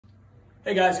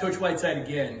Hey guys, Coach Whiteside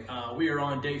again. We are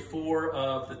on day 4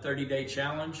 of the 30-day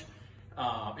challenge.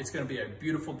 It's going to be a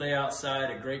beautiful day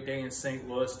outside, a great day in St.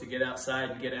 Louis to get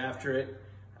outside and get after it.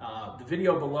 The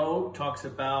video below talks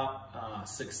about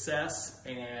success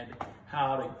and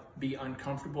how to be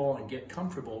uncomfortable and get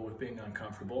comfortable with being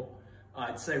uncomfortable.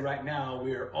 I'd say right now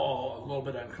we are all a little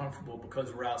bit uncomfortable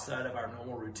because we're outside of our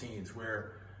normal routines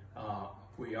where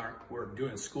we're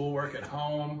doing schoolwork at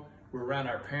home. We're around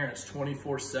our parents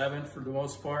 24/7 for the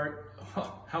most part.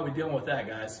 How are we dealing with that,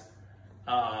 guys?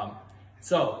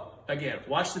 So again,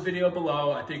 watch the video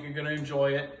below. I think you're gonna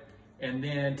enjoy it. And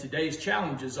then today's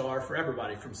challenges are for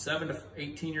everybody from 7 to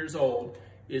 18 years old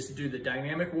is to do the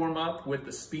dynamic warm-up with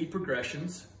the speed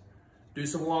progressions, do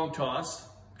some long toss.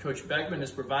 Coach Beckman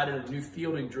has provided a new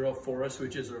fielding drill for us,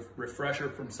 which is a refresher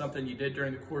from something you did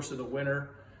during the course of the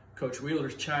winter. Coach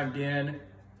Wheeler's chimed in,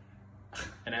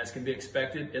 and as can be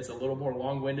expected, it's a little more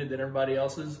long-winded than everybody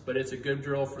else's, but it's a good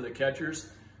drill for the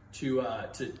catchers to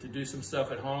do some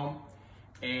stuff at home.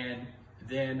 And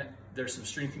then there's some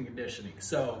strength and conditioning.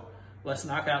 So let's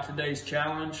knock out today's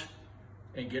challenge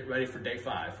and get ready for day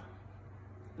 5.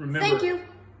 Remember, thank you.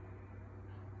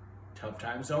 Tough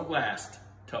times don't last,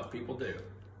 tough people do.